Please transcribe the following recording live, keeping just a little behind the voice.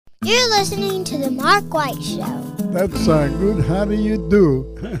You're listening to The Mark White Show. That's good. How do you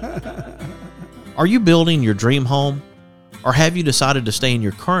do? Are you building your dream home? Or have you decided to stay in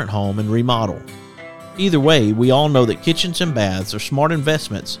your current home and remodel? Either way, we all know that kitchens and baths are smart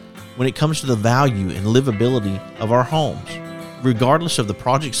investments when it comes to the value and livability of our homes. Regardless of the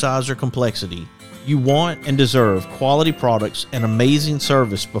project size or complexity, you want and deserve quality products and amazing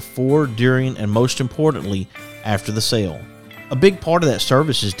service before, during, and most importantly, after the sale. A big part of that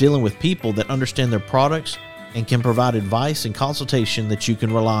service is dealing with people that understand their products and can provide advice and consultation that you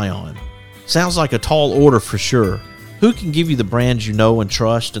can rely on. Sounds like a tall order for sure. Who can give you the brands you know and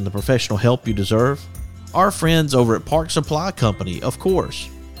trust and the professional help you deserve? Our friends over at Park Supply Company, of course.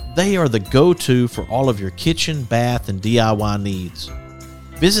 They are the go-to for all of your kitchen, bath, and DIY needs.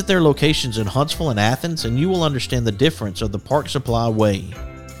 Visit their locations in Huntsville and Athens, and you will understand the difference of the Park Supply way.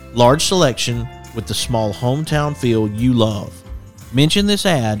 Large selection with the small hometown feel you love. Mention this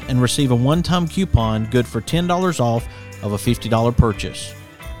ad and receive a one-time coupon good for $10 off of a $50 purchase.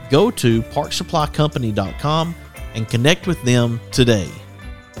 Go to parksupplycompany.com and connect with them today.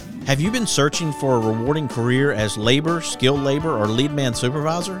 Have you been searching for a rewarding career as labor, skilled labor, or lead man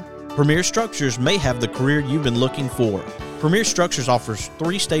supervisor? Premier Structures may have the career you've been looking for. Premier Structures offers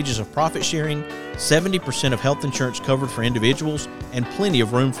 3 stages of profit sharing, 70% of health insurance covered for individuals, and plenty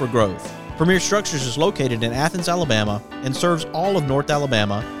of room for growth. Premier Structures is located in Athens, Alabama, and serves all of North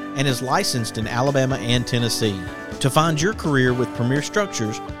Alabama and is licensed in Alabama and Tennessee. To find your career with Premier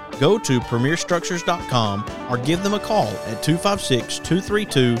Structures, go to premierstructures.com or give them a call at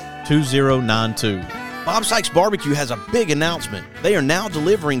 256-232-2092. Bob Sykes Barbecue has a big announcement. They are now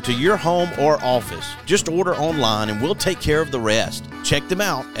delivering to your home or office. Just order online and we'll take care of the rest. Check them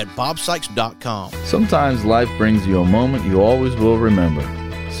out at bobsykes.com. Sometimes life brings you a moment you always will remember.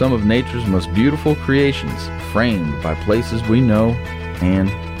 Some of nature's most beautiful creations, framed by places we know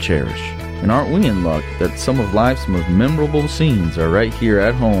and cherish. And aren't we in luck that some of life's most memorable scenes are right here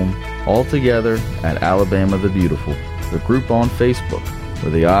at home, all together at Alabama the Beautiful, the group on Facebook,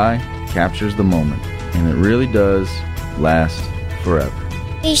 where the eye captures the moment. And it really does last forever.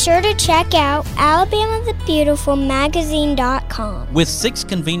 Be sure to check out alabamathebeautifulmagazine.com. With 6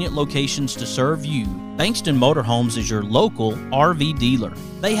 convenient locations to serve you, Bankston Motorhomes is your local RV dealer.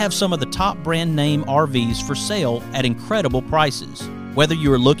 They have some of the top brand name RVs for sale at incredible prices. Whether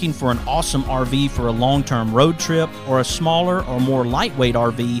you are looking for an awesome RV for a long-term road trip or a smaller or more lightweight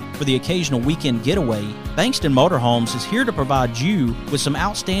RV for the occasional weekend getaway, Bankston Motorhomes is here to provide you with some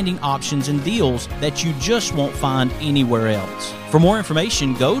outstanding options and deals that you just won't find anywhere else. For more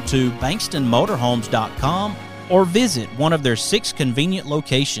information, go to bankstonmotorhomes.com or visit one of their 6 convenient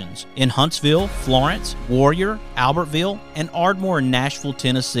locations in Huntsville, Florence, Warrior, Albertville, and Ardmore in Nashville,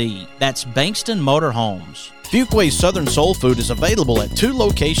 Tennessee. That's Bankston Motorhomes. Fuquay's Southern Soul Food is available at 2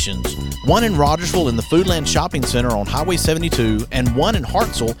 locations, one in Rogersville in the Foodland Shopping Center on Highway 72 and one in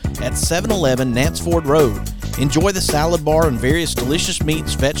Hartselle at 711 Nance Ford Road. Enjoy the salad bar and various delicious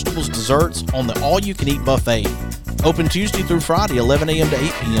meats, vegetables, desserts on the all-you-can-eat buffet. Open Tuesday through Friday, 11 a.m. to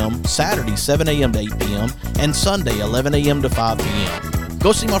 8 p.m., Saturday, 7 a.m. to 8 p.m., and Sunday, 11 a.m. to 5 p.m.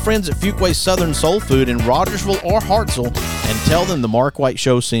 Go see my friends at Fuquay's Southern Soul Food in Rogersville or Hartselle and tell them the Mark White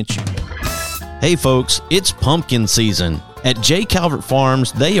Show sent you. Hey folks, it's pumpkin season. At J. Calvert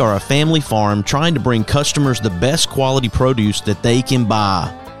Farms, they are a family farm trying to bring customers the best quality produce that they can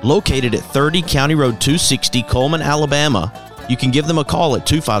buy. Located at 30 County Road 260, Coleman, Alabama, you can give them a call at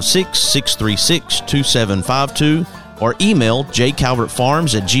 256-636-2752 or email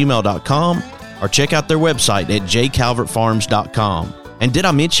jcalvertfarms@gmail.com or check out their website at jcalvertfarms.com. And did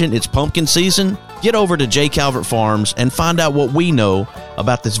I mention it's pumpkin season? Get over to J. Calvert Farms and find out what we know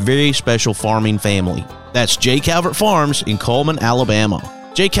about this very special farming family. That's J. Calvert Farms in Coleman, Alabama.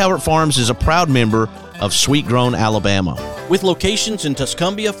 J. Calvert Farms is a proud member of Sweet Grown, Alabama. With locations in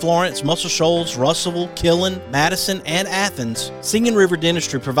Tuscumbia, Florence, Muscle Shoals, Russellville, Killen, Madison, and Athens, Singing River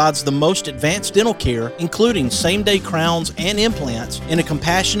Dentistry provides the most advanced dental care, including same-day crowns and implants, in a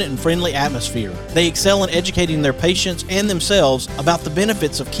compassionate and friendly atmosphere. They excel in educating their patients and themselves about the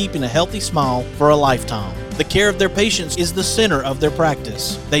benefits of keeping a healthy smile for a lifetime. The care of their patients is the center of their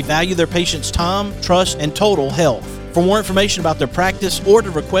practice. They value their patients' time, trust, and total health. For more information about their practice or to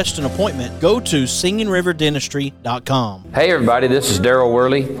request an appointment, go to singingriverdentistry.com. Hey everybody, this is Daryl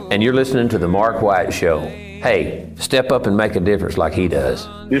Worley, and you're listening to The Mark White Show. Hey, step up and make a difference like he does.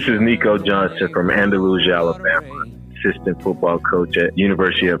 This is Nico Johnson from Andalusia, Alabama, assistant football coach at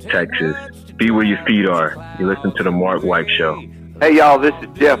University of Texas. Be where your feet are. You listen to The Mark White Show. Hey y'all, this is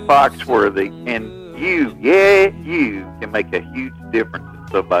Jeff Foxworthy, and you can make a huge difference in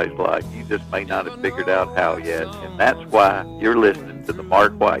somebody's life. You just may not have figured out how yet, and that's why you're listening listening to The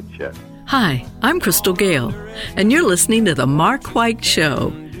Mark White Show. Hi, I'm Crystal Gale, and you're listening to The Mark White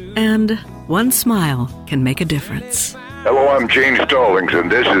Show. And one smile can make a difference. Hello, I'm Gene Stallings,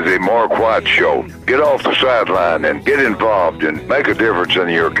 and this is The Mark White Show. Get off the sideline and get involved and make a difference in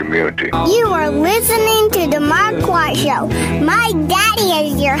your community. You are listening to The Mark White Show. My daddy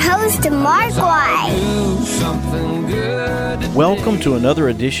is your host, Mark White. Welcome to another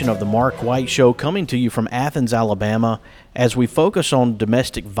edition of The Mark White Show, coming to you from Athens, Alabama, as we focus on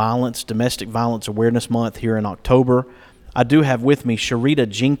Domestic Violence Awareness Month here in October. I do have with me Sharita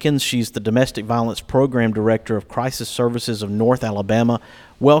Jenkins. She's the Domestic Violence Program Director of Crisis Services of North Alabama.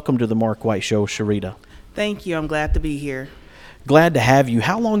 Welcome to the Mark White Show, Sharita. Thank you. I'm glad to be here. Glad to have you.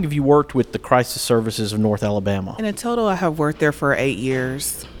 How long have you worked with the Crisis Services of North Alabama? In total, I have worked there for 8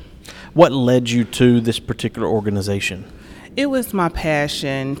 years. What led you to this particular organization? It was my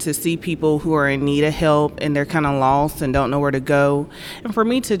passion to see people who are in need of help and they're kind of lost and don't know where to go. And for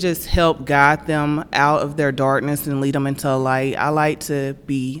me to just help guide them out of their darkness and lead them into a light. I like to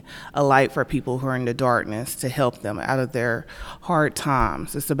be a light for people who are in the darkness to help them out of their hard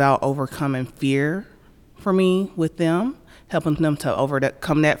times. It's about overcoming fear for me with them, helping them to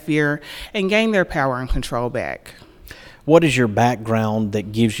overcome that fear and gain their power and control back. What is your background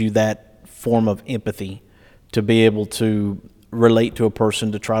that gives you that form of empathy to be able to relate to a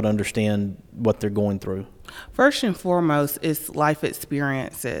person to try to understand what they're going through? First and foremost, it's life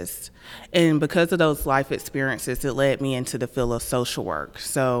experiences. And because of those life experiences, it led me into the field of social work.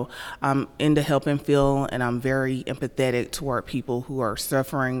 So I'm in the helping field, and I'm very empathetic toward people who are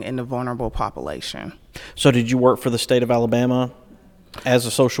suffering in the vulnerable population. So did you work for the state of Alabama as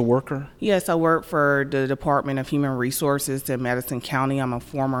a social worker? Yes, I work for the Department of Human Resources in Madison County. I'm a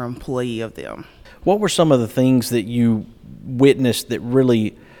former employee of them. What were some of the things that you witnessed that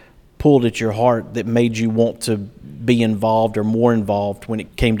really pulled at your heart that made you want to be involved or more involved when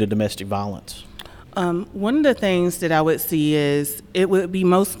it came to domestic violence? One of the things that I would see is it would be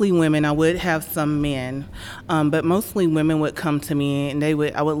mostly women. I would have some men, but mostly women would come to me and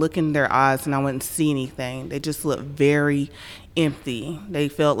I would look in their eyes and I wouldn't see anything. They just looked very empty. They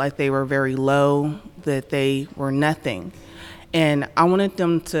felt like they were very low, that they were nothing. And I wanted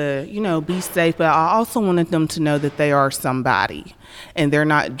them to, be safe, but I also wanted them to know that they are somebody and they're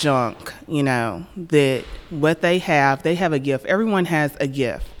not junk, that what they have a gift. Everyone has a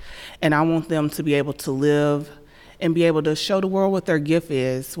gift. And I want them to be able to live and be able to show the world what their gift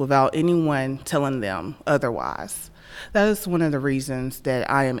is without anyone telling them otherwise. That is one of the reasons that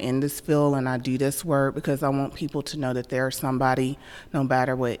I am in this field and I do this work, because I want people to know that they're somebody no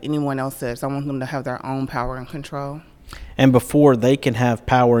matter what anyone else says. I want them to have their own power and control. And before they can have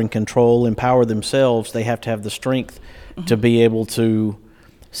power and control, empower themselves, they have to have the strength to be able to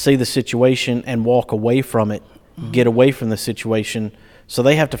see the situation and walk away from it, get away from the situation. So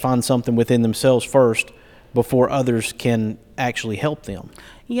they have to find something within themselves first before others can actually help them.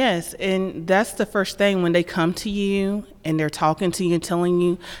 Yes, and that's the first thing when they come to you and they're talking to you and telling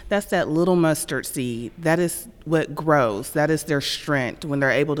you, that's that little mustard seed. That is what grows. That is their strength when they're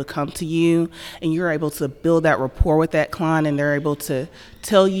able to come to you and you're able to build that rapport with that client and they're able to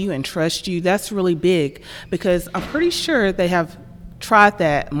tell you and trust you. That's really big, because I'm pretty sure they have tried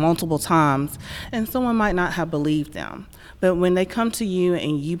that multiple times and someone might not have believed them. But when they come to you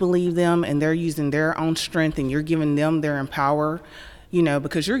and you believe them and they're using their own strength and you're giving them their empower,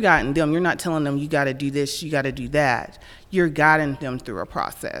 because you're guiding them. You're not telling them you got to do this, you got to do that. You're guiding them through a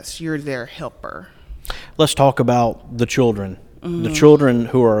process. You're their helper. Let's talk about the children. The children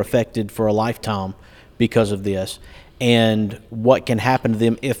who are affected for a lifetime because of this, and what can happen to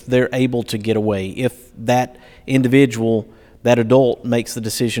them if they're able to get away. If that individual, that adult, makes the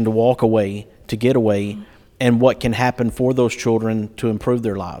decision to walk away, to get away, and what can happen for those children to improve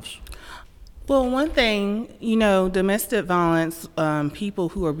their lives. Well, one thing, domestic violence, people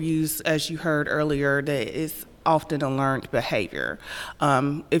who abuse, as you heard earlier, that is often a learned behavior.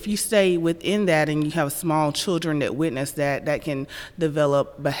 If you stay within that and you have small children that witness that can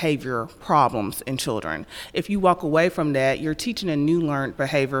develop behavior problems in children. If you walk away from that, you're teaching a new learned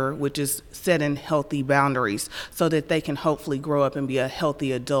behavior, which is setting healthy boundaries so that they can hopefully grow up and be a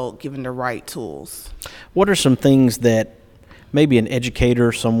healthy adult given the right tools. What are some things that maybe an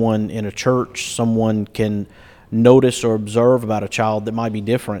educator, someone in a church, someone can notice or observe about a child that might be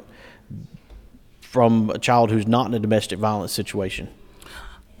different from a child who's not in a domestic violence situation?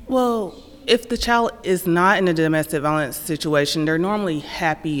 Well, if the child is not in a domestic violence situation, they're normally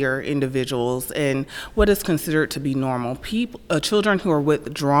happier individuals and what is considered to be normal. Children who are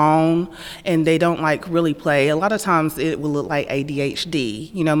withdrawn and they don't like really play, a lot of times it will look like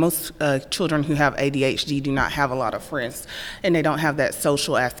ADHD. Most children who have ADHD do not have a lot of friends and they don't have that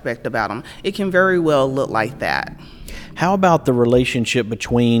social aspect about them. It can very well look like that. How about the relationship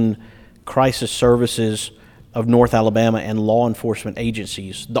between crisis services of North Alabama and law enforcement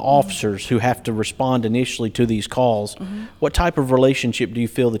agencies, the officers who have to respond initially to these calls? What type of relationship do you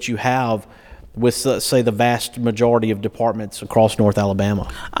feel that you have with, say, the vast majority of departments across North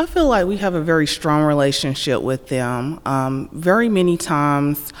Alabama? I feel like we have a very strong relationship with them. Very many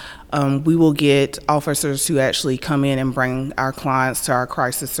times we will get officers who actually come in and bring our clients to our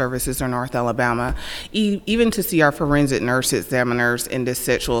crisis services in North Alabama, even to see our forensic nurse examiners and the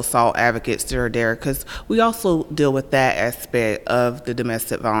sexual assault advocates that are there, because we also deal with that aspect of the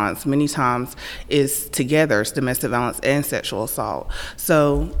domestic violence. Many times it's together, it's domestic violence and sexual assault.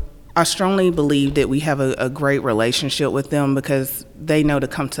 So I strongly believe that we have a great relationship with them because they know to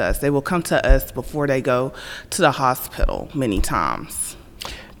come to us. They will come to us before they go to the hospital many times.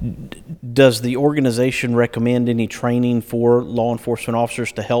 Does the organization recommend any training for law enforcement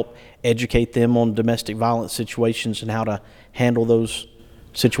officers to help educate them on domestic violence situations and how to handle those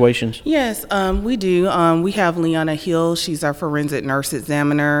situations? Yes, we do. We have Leona Hill. She's our forensic nurse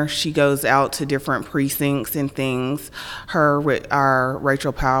examiner. She goes out to different precincts and things. Our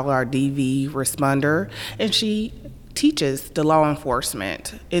Rachel Powell, our DV responder, and she teaches the law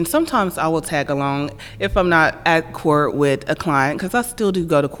enforcement. And sometimes I will tag along if I'm not at court with a client, because I still do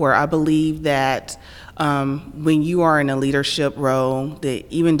go to court. I believe that when you are in a leadership role, that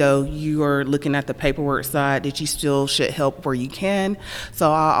even though you are looking at the paperwork side, that you still should help where you can.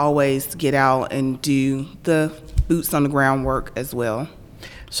 So I always get out and do the boots on the ground work as well.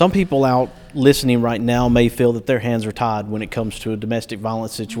 Some people out listening right now may feel that their hands are tied when it comes to a domestic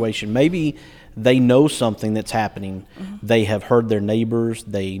violence situation. Maybe they know something that's happening. They have heard their neighbors,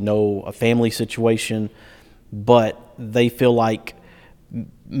 they know a family situation, but they feel like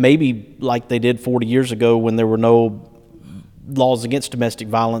maybe like they did 40 years ago when there were no laws against domestic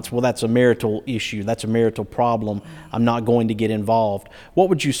violence. Well, that's a marital issue. That's a marital problem. I'm not going to get involved. What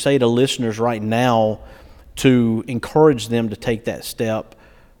would you say to listeners right now to encourage them to take that step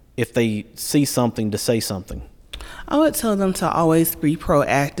if they see something, to say something? I would tell them to always be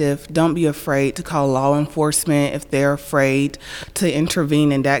proactive. Don't be afraid to call law enforcement if they're afraid to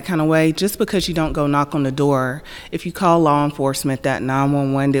intervene in that kind of way. Just because you don't go knock on the door, if you call law enforcement, that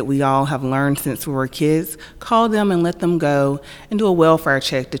 911 that we all have learned since we were kids, call them and let them go and do a welfare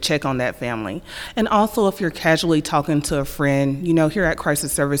check to check on that family. And also, if you're casually talking to a friend, here at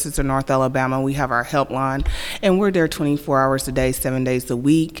Crisis Services in North Alabama, we have our helpline, and we're there 24 hours a day, 7 days a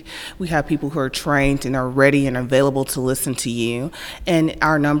week. We have people who are trained and are ready and available to listen to you, and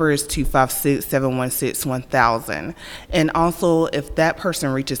our number is 256-716-1000. And also, if that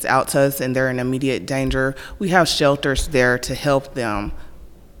person reaches out to us and they're in immediate danger, we have shelters there to help them.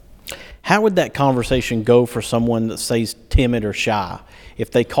 How would that conversation go for someone that stays timid or shy? If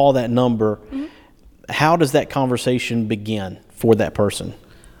they call that number, how does that conversation begin for that person?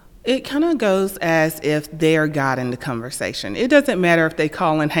 It kind of goes as if they're guiding the conversation. It doesn't matter if they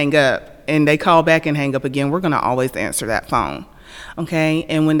call and hang up and they call back and hang up again. We're going to always answer that phone. Okay?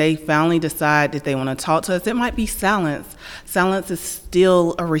 And when they finally decide that they want to talk to us, it might be silence. Silence is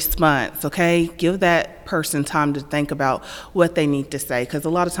still a response. Okay? Give that person time to think about what they need to say, because a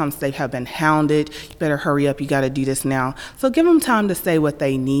lot of times they have been hounded. You better hurry up. You got to do this now. So give them time to say what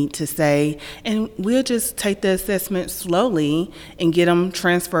they need to say, and we'll just take the assessment slowly and get them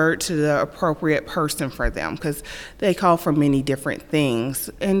transferred to the appropriate person for them, because they call for many different things,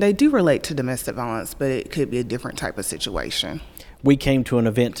 and they do relate to domestic violence, but it could be a different type of situation. We came to an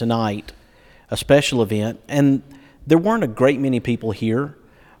event tonight, a special event, and there weren't a great many people here.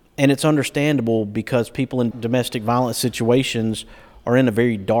 And it's understandable because people in domestic violence situations are in a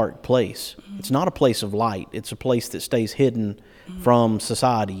very dark place. It's not a place of light. It's a place that stays hidden from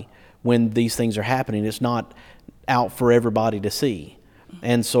society when these things are happening. It's not out for everybody to see.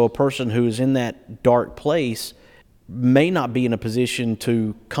 And so a person who is in that dark place may not be in a position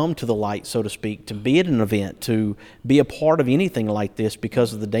to come to the light, so to speak, to be at an event, to be a part of anything like this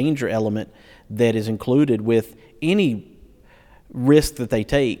because of the danger element that is included with any risk that they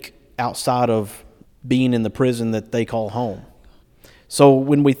take outside of being in the prison that they call home. So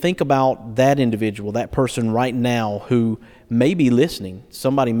when we think about that individual, that person right now who may be listening,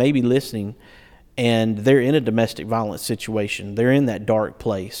 somebody may be listening, and they're in a domestic violence situation, they're in that dark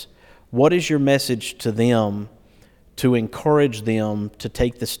place, what is your message to them to encourage them to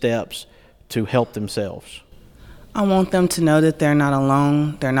take the steps to help themselves? I want them to know that they're not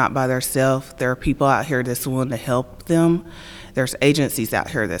alone. They're not by themselves. There are people out here that's willing to help them. There's agencies out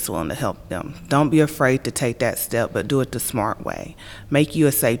here that's willing to help them. Don't be afraid to take that step, but do it the smart way. Make you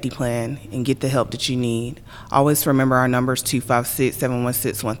a safety plan and get the help that you need. Always remember our numbers,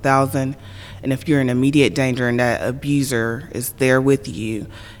 256-716-1000. And if you're in immediate danger and that abuser is there with you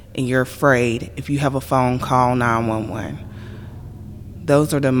and you're afraid, if you have a phone, call 911.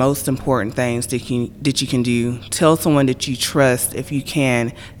 Those are the most important things that you can do. Tell someone that you trust if you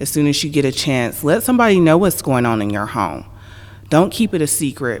can. As soon as you get a chance, let somebody know what's going on in your home. Don't keep it a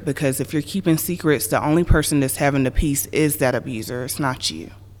secret, because if you're keeping secrets, the only person that's having the peace is that abuser. It's not you.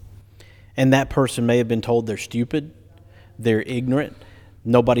 And that person may have been told they're stupid, they're ignorant,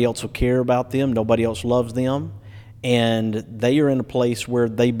 nobody else will care about them, nobody else loves them, and they are in a place where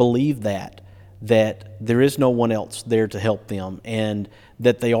they believe that there is no one else there to help them, and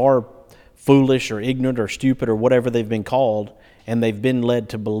that they are foolish or ignorant or stupid or whatever they've been called, and they've been led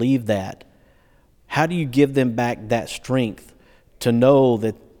to believe that. How do you give them back that strength to know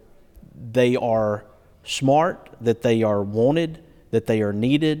that they are smart, that they are wanted, that they are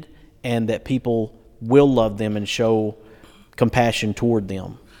needed, and that people will love them and show compassion toward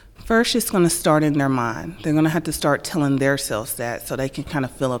them? First, it's going to start in their mind. They're going to have to start telling themselves that so they can kind of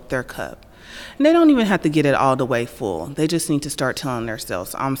fill up their cup. And they don't even have to get it all the way full. They just need to start telling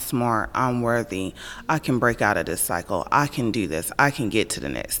themselves, I'm smart, I'm worthy, I can break out of this cycle, I can do this, I can get to the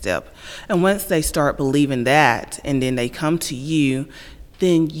next step. And once they start believing that, and then they come to you,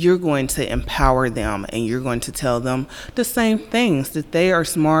 then you're going to empower them, and you're going to tell them the same things, that they are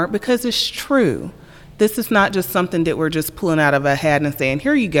smart, because it's true. This is not just something that we're just pulling out of a hat and saying,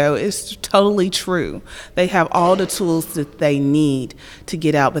 here you go. It's totally true. They have all the tools that they need to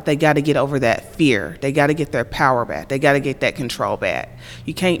get out, but they got to get over that fear. They got to get their power back. They got to get that control back.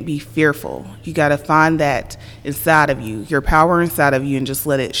 You can't be fearful. You got to find that inside of you, your power inside of you, and just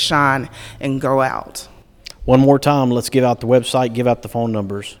let it shine and go out. One more time, let's give out the website, give out the phone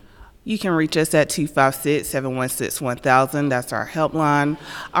numbers. You can reach us at 256-716-1000. That's our helpline.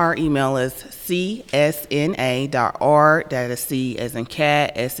 Our email is csna.org. That is C as in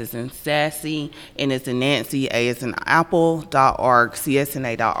cat, S as in sassy, N as in Nancy, A as in apple.org,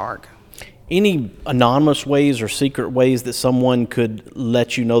 csna.org. Any anonymous ways or secret ways that someone could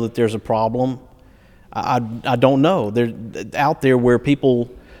let you know that there's a problem? I don't know. They're out there where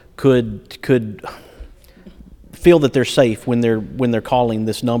people could feel that they're safe when they're calling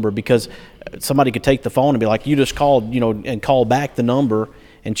this number, because somebody could take the phone and be like, you just called, and call back the number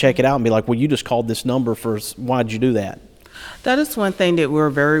and check it out and be like, well, you just called this number why'd you do that? That is one thing that we're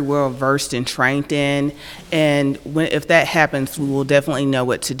very well versed and trained in, and if that happens, we will definitely know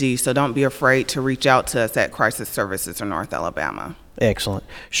what to do. So don't be afraid to reach out to us at Crisis Services of North Alabama. Excellent.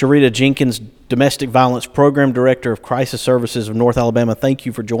 Sharita Jenkins, Domestic Violence Program Director of Crisis Services of North Alabama, thank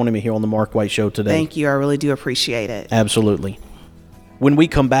you for joining me here on the Mark White Show today. Thank you. I really do appreciate it. Absolutely. When we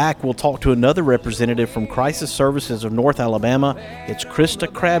come back, we'll talk to another representative from Crisis Services of North Alabama. It's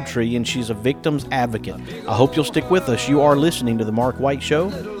Christa Crabtree, and she's a victim's advocate. I hope you'll stick with us. You are listening to The Mark White Show,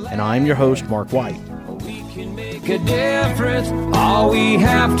 and I'm your host, Mark White. Make a difference. All we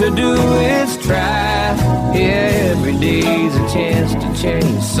have to do is try. Every day's a chance to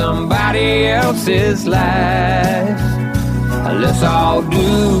change somebody else's life. Let's all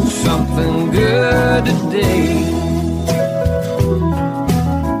do something good today.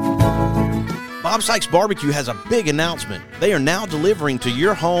 Bob Sykes Barbecue has a big announcement. They are now delivering to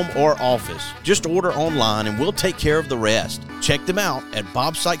your home or office. Just order online and we'll take care of the rest. Check them out at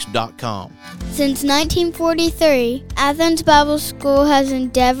bobsykes.com. Since 1943, Athens Bible School has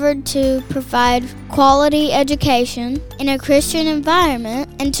endeavored to provide quality education in a Christian environment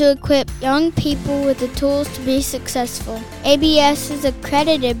and to equip young people with the tools to be successful. ABS is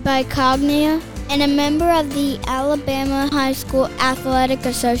accredited by Cognia and a member of the Alabama High School Athletic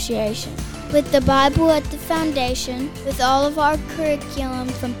Association. With the Bible at the foundation, with all of our curriculum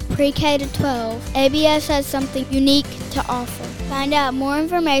from pre-K to 12, ABS has something unique to offer. Find out more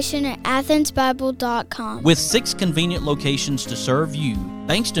information at athensbible.com. With 6 convenient locations to serve you,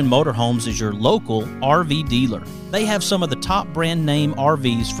 Bankston Motorhomes is your local RV dealer. They have some of the top brand name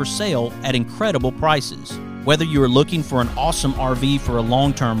RVs for sale at incredible prices. Whether you are looking for an awesome RV for a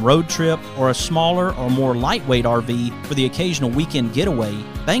long-term road trip or a smaller or more lightweight RV for the occasional weekend getaway,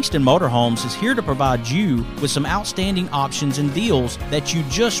 Bankston Motorhomes is here to provide you with some outstanding options and deals that you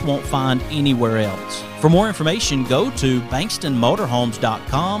just won't find anywhere else. For more information, go to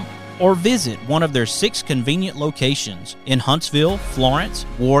bankstonmotorhomes.com or visit one of their 6 convenient locations in Huntsville, Florence,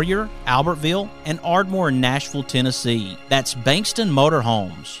 Warrior, Albertville, and Ardmore in Nashville, Tennessee. That's Bankston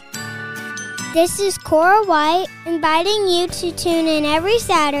Motorhomes. This is Cora White, inviting you to tune in every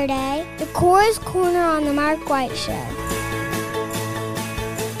Saturday to Cora's Corner on the Mark White Show.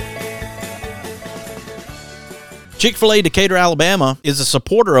 Chick-fil-A Decatur, Alabama is a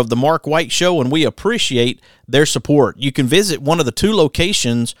supporter of the Mark White Show, and we appreciate their support. You can visit one of the two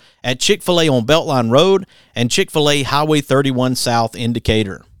locations at Chick-fil-A on Beltline Road and Chick-fil-A Highway 31 South in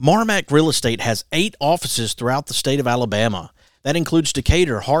Decatur. Marmac Real Estate has 8 offices throughout the state of Alabama. That includes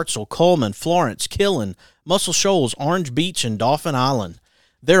Decatur, Hartselle, Coleman, Florence, Killen, Muscle Shoals, Orange Beach, and Dauphin Island.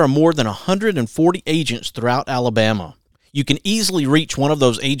 There are more than 140 agents throughout Alabama. You can easily reach one of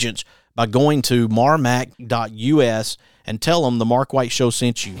those agents by going to marmac.us and tell them the Mark White Show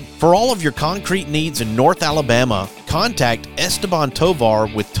sent you. For all of your concrete needs in North Alabama, contact Esteban Tovar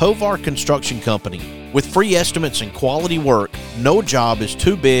with Tovar Construction Company. With free estimates and quality work, no job is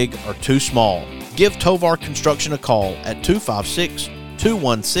too big or too small. Give Tovar Construction a call at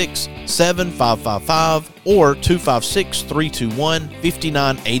 256-216-7555 or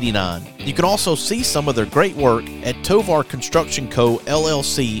 256-321-5989. You can also see some of their great work at Tovar Construction Co.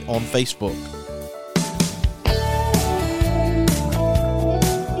 LLC on Facebook.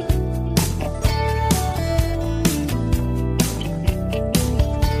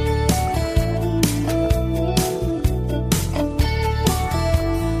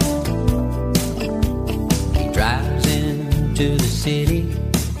 To the city,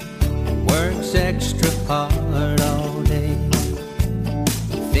 works extra hard all day,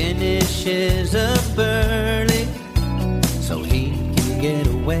 finishes up early so he can get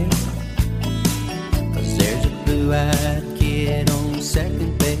away, 'cause there's a blue-eyed kid on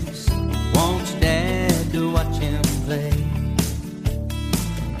second base, wants Dad to watch him play.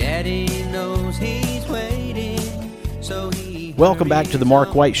 Daddy knows he's waiting, so he... Welcome back to the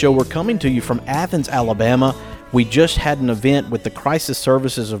Mark White Show. We're coming to you from Athens, Alabama. We just had an event with the Crisis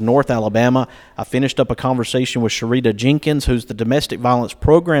Services of North Alabama. I finished up a conversation with Sharita Jenkins, who's the Domestic Violence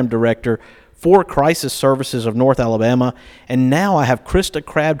Program Director for Crisis Services of North Alabama. And now I have Christa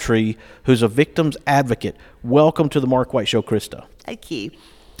Crabtree, who's a victim's advocate. Welcome to the Mark White Show, Christa. Thank you.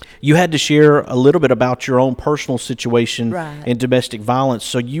 You had to share a little bit about your own personal situation Right. in domestic violence,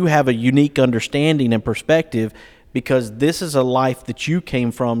 so you have a unique understanding and perspective, because this is a life that you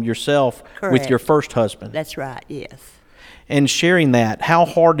came from yourself. Correct. With your first husband. That's right, yes. And sharing that, how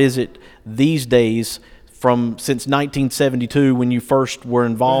hard is it these days since 1972 when you first were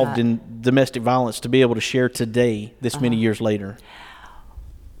involved in domestic violence to be able to share today, this many years later?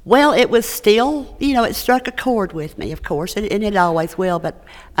 Well, it was still, it struck a chord with me, of course, and it always will, but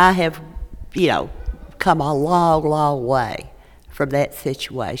I have, come a long, long way from that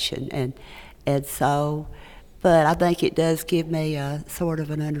situation. And so... But I think it does give me a sort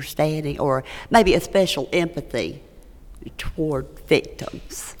of an understanding, or maybe a special empathy toward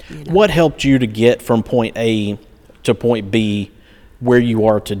victims. What helped you to get from point A to point B where you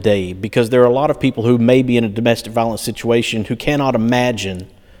are today? Because there are a lot of people who may be in a domestic violence situation who cannot imagine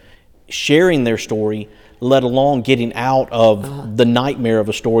sharing their story, let alone getting out of the nightmare of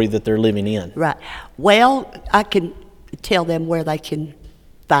a story that they're living in. Right. Well, I can tell them where they can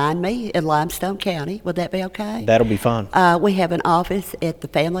find me in Limestone County. Would that be okay? That'll be fine. We have an office at the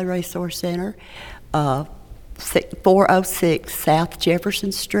Family Resource Center, 406 South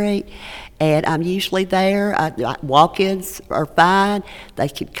Jefferson Street, and I'm usually there. Walk-ins are fine. They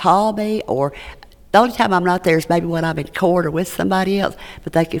can call me, or the only time I'm not there is maybe when I'm in court or with somebody else,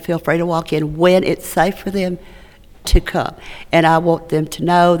 but they can feel free to walk in when it's safe for them to come. And I want them to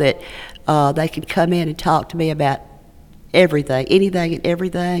know that they can come in and talk to me about everything, anything and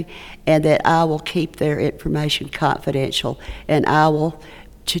everything, and that I will keep their information confidential, and I will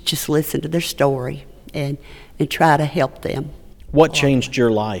just listen to their story and try to help them. What changed your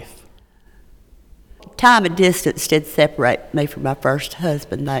life? Time and distance did separate me from my first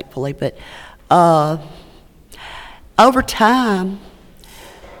husband, thankfully, but over time,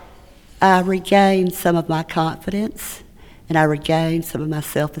 I regained some of my confidence, and I regained some of my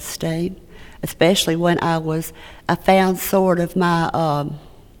self-esteem, especially when I found sort of my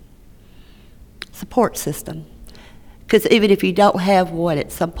support system. Because even if you don't have one,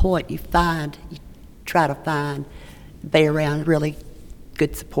 at some point you try to be around really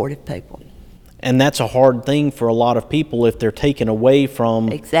good supportive people. And that's a hard thing for a lot of people if they're taken away from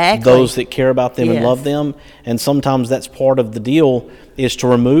Exactly. those that care about them and Yes. love them. And sometimes that's part of the deal, is to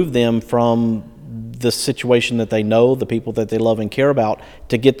remove them from the situation that they know, the people that they love and care about,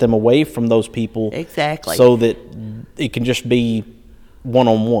 to get them away from those people. Exactly. So that it can just be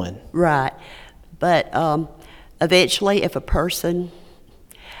one-on-one. Right. But eventually, if a person,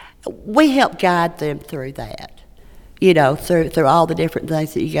 we help guide them through that. through all the different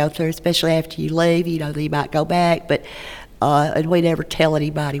things that you go through, especially after you leave, that you might go back, but and we never tell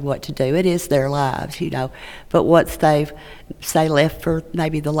anybody what to do. It is their lives, But once they've, say, left for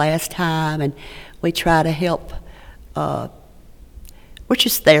maybe the last time, and we try to help, we're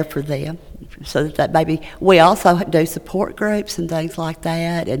just there for them. So that maybe we also do support groups and things like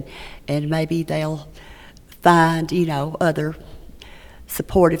that, and maybe they'll find, other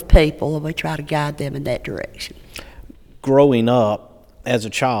supportive people, and we try to guide them in that direction. Growing up as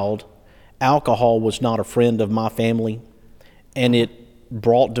a child, alcohol was not a friend of my family, and it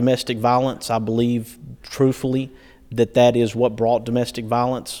brought domestic violence. I believe, truthfully, that is what brought domestic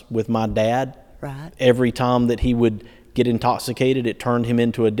violence with my dad. Right. Every time that he would get intoxicated, it turned him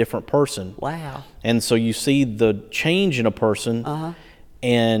into a different person. Wow. And so you see the change in a person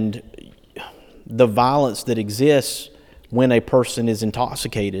and the violence that exists when a person is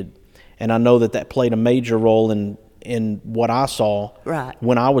intoxicated. And I know that played a major role in what I saw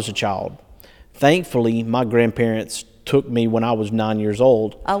when I was a child. Thankfully, my grandparents took me when I was 9 years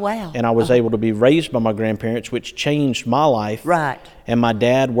old. Oh, wow. And I was able to be raised by my grandparents, which changed my life. Right. And my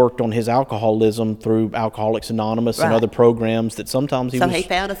dad worked on his alcoholism through Alcoholics Anonymous and other programs that sometimes he was required to do. So he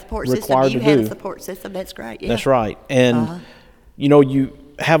found a support system. You had a support system. That's great. Yeah. That's right. And, you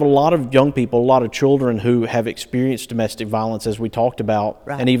have a lot of young people, a lot of children who have experienced domestic violence, as we talked about.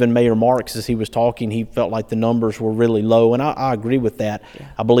 Right. And even Mayor Marks, as he was talking, he felt like the numbers were really low. And I agree with that. Yeah.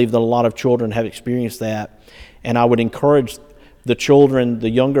 I believe that a lot of children have experienced that. And I would encourage the children,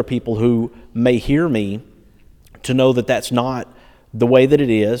 the younger people who may hear me, to know that that's not the way that it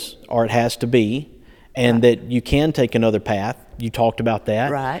is or it has to be, and that you can take another path. You talked about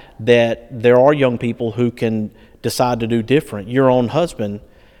that. Right. That there are young people who can decide to do different. Your own husband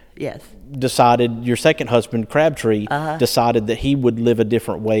decided, your second husband, Crabtree, decided that he would live a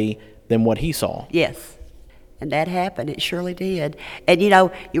different way than what he saw. Yes. And that happened. It surely did. And,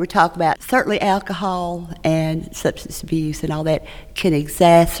 you were talking about certainly alcohol and substance abuse and all that can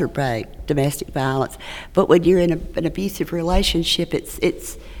exacerbate domestic violence. But when you're in an abusive relationship,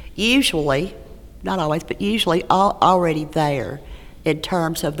 it's usually, not always, but usually already there in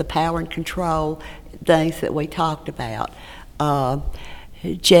terms of the power and control things that we talked about.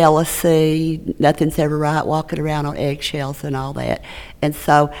 Jealousy, nothing's ever right, walking around on eggshells and all that. And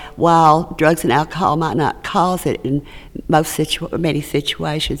so while drugs and alcohol might not cause it in many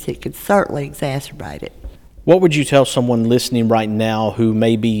situations, it can certainly exacerbate it. What would you tell someone listening right now who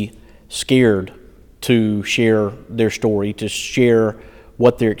may be scared to share their story, to share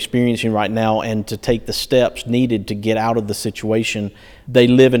what they're experiencing right now, and to take the steps needed to get out of the situation? They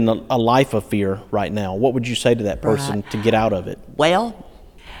live in a life of fear right now. What would you say to that person to get out of it? Well,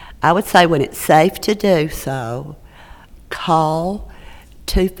 I would say when it's safe to do so, call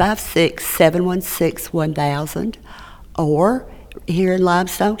 256-716-1000, or here in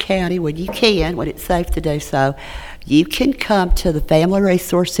Limestone County, when it's safe to do so, you can come to the Family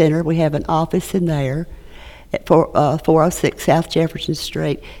Resource Center. We have an office in there at 406 South Jefferson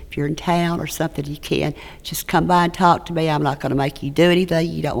Street. If you're in town or something, you can just come by and talk to me. I'm not going to make you do anything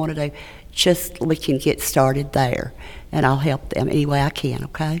you don't want to do. Just we can get started there, and I'll help them any way I can,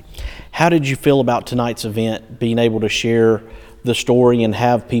 okay? How did you feel about tonight's event, being able to share the story and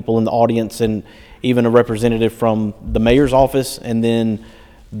have people in the audience and even a representative from the mayor's office and then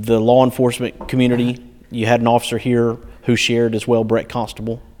the law enforcement community? You had an officer here who shared as well, Brett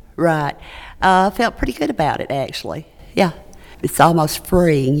Constable. Right. I felt pretty good about it, actually. Yeah. It's almost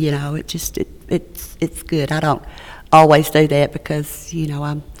freeing, it's good. I don't always do that because,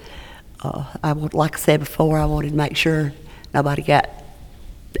 like I said before, I wanted to make sure nobody got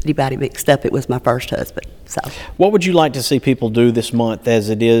anybody mixed up. It was my first husband. So, what would you like to see people do this month, as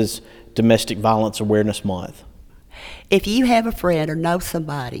it is Domestic Violence Awareness Month? If you have a friend or know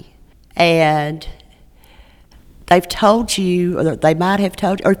somebody and they've told you, or they might have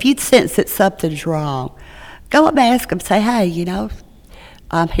told you, or if you'd sense that something's wrong, go up and ask them, say, hey,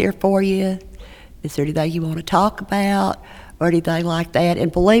 I'm here for you. Is there anything you want to talk about or anything like that?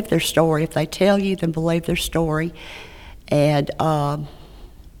 And believe their story. If they tell you, then believe their story. And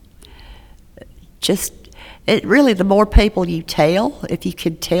really, the more people you tell, if you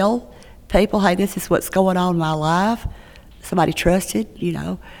can tell people, hey, this is what's going on in my life, somebody trusted,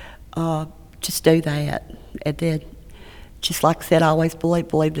 just do that. And then, just like I said, always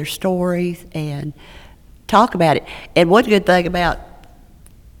believe their stories and talk about it. And one good thing about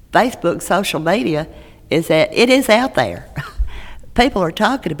Facebook, social media, is that it is out there. People are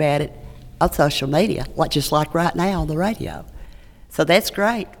talking about it on social media, just like right now on the radio. So that's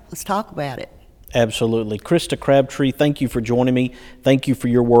great. Let's talk about it. Absolutely. Christa Crabtree, thank you for joining me. Thank you for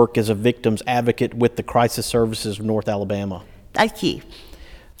your work as a victim's advocate with the Crisis Services of North Alabama. Thank you.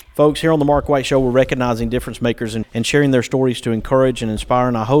 Folks, here on the Mark White Show, we're recognizing difference makers and sharing their stories to encourage and inspire,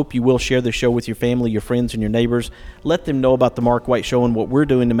 and I hope you will share this show with your family, your friends, and your neighbors. Let them know about the Mark White Show and what we're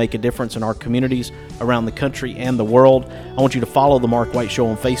doing to make a difference in our communities around the country and the world. I want you to follow the Mark White Show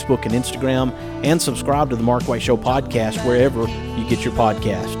on Facebook and Instagram, and subscribe to the Mark White Show podcast wherever you get your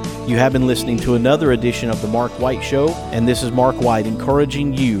podcast. You have been listening to another edition of the Mark White Show, and this is Mark White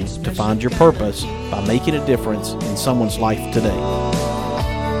encouraging you to find your purpose by making a difference in someone's life today.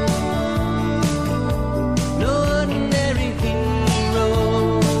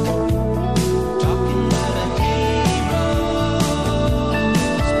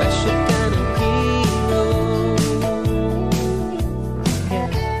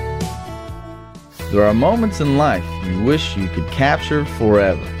 There are moments in life you wish you could capture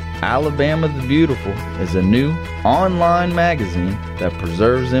forever. Alabama the Beautiful is a new online magazine that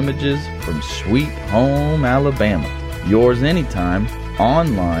preserves images from sweet home Alabama. Yours anytime,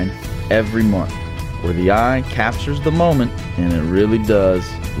 online, every month, where the eye captures the moment and it really does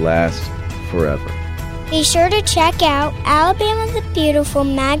last forever. Be sure to check out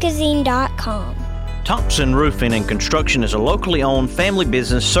alabamathebeautifulmagazine.com. Thompson Roofing and Construction is a locally owned family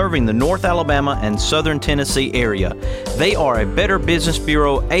business serving the North Alabama and Southern Tennessee area. They are a Better Business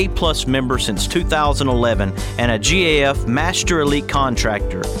Bureau A+ member since 2011 and a GAF Master Elite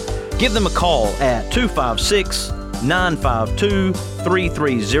Contractor. Give them a call at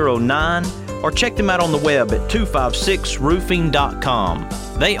 256-952-3309 or check them out on the web at 256roofing.com.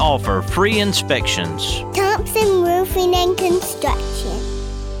 They offer free inspections. Thompson Roofing and Construction.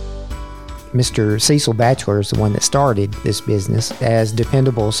 Mr. Cecil Batchelor is the one that started this business as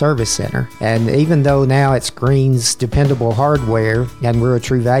Dependable Service Center. And even though now it's Green's Dependable Hardware and we're a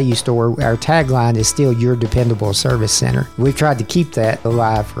True Value store, our tagline is still Your Dependable Service Center. We've tried to keep that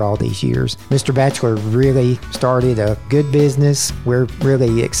alive for all these years. Mr. Batchelor really started a good business. We're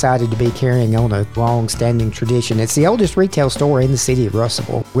really excited to be carrying on a long-standing tradition. It's the oldest retail store in the city of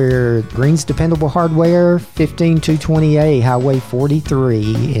Russellville. We're Green's Dependable Hardware, 15220A Highway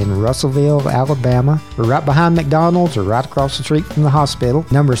 43 in Russellville, Alabama. We're right behind McDonald's or right across the street from the hospital.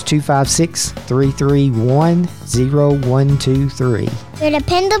 Number is 256-331-0123. Your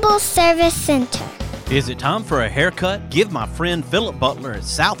Dependable Service Center. Is it time for a haircut? Give my friend Philip Butler at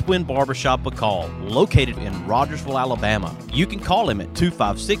Southwind Barbershop a call, located in Rogersville, Alabama. You can call him at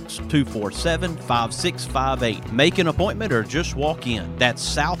 256-247-5658. Make an appointment or just walk in. That's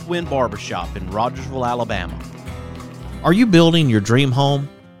Southwind Barbershop in Rogersville, Alabama. Are you building your dream home?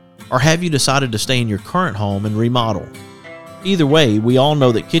 Or have you decided to stay in your current home and remodel? Either way, we all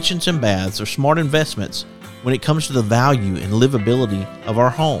know that kitchens and baths are smart investments when it comes to the value and livability of our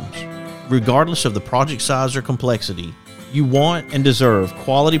homes. Regardless of the project size or complexity, you want and deserve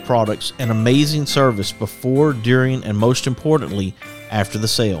quality products and amazing service before, during, and most importantly, after the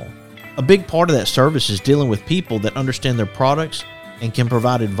sale. A big part of that service is dealing with people that understand their products and can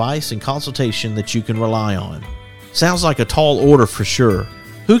provide advice and consultation that you can rely on. Sounds like a tall order for sure.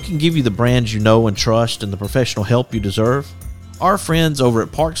 Who can give you the brands you know and trust and the professional help you deserve? Our friends over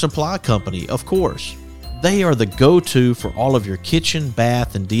at Park Supply Company, of course. They are the go-to for all of your kitchen,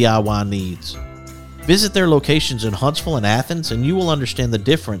 bath, and DIY needs. Visit their locations in Huntsville and Athens and you will understand the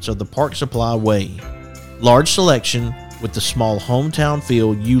difference of the Park Supply way. Large selection with the small hometown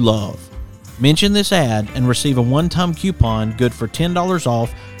feel you love. Mention this ad and receive a one-time coupon good for $10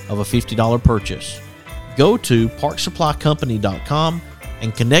 off of a $50 purchase. Go to parksupplycompany.com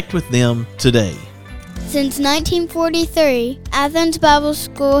and connect with them today. Since 1943, Athens Bible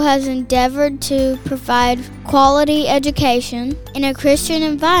School has endeavored to provide quality education in a Christian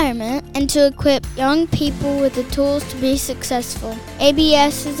environment and to equip young people with the tools to be successful.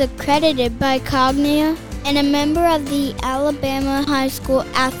 ABS is accredited by Cognia and a member of the Alabama High School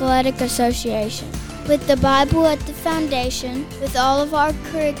Athletic Association. With the Bible at the foundation, with all of our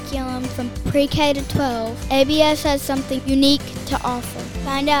curriculum from pre-K to 12, ABS has something unique to offer.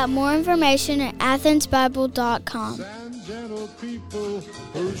 Find out more information at athensbible.com. Gentle people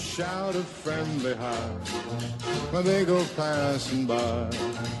who shout a friendly hi when they go passing by,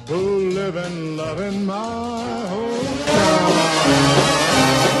 who live and love in my hometown.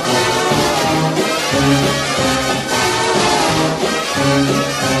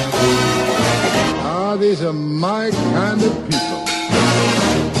 These are my kind of people.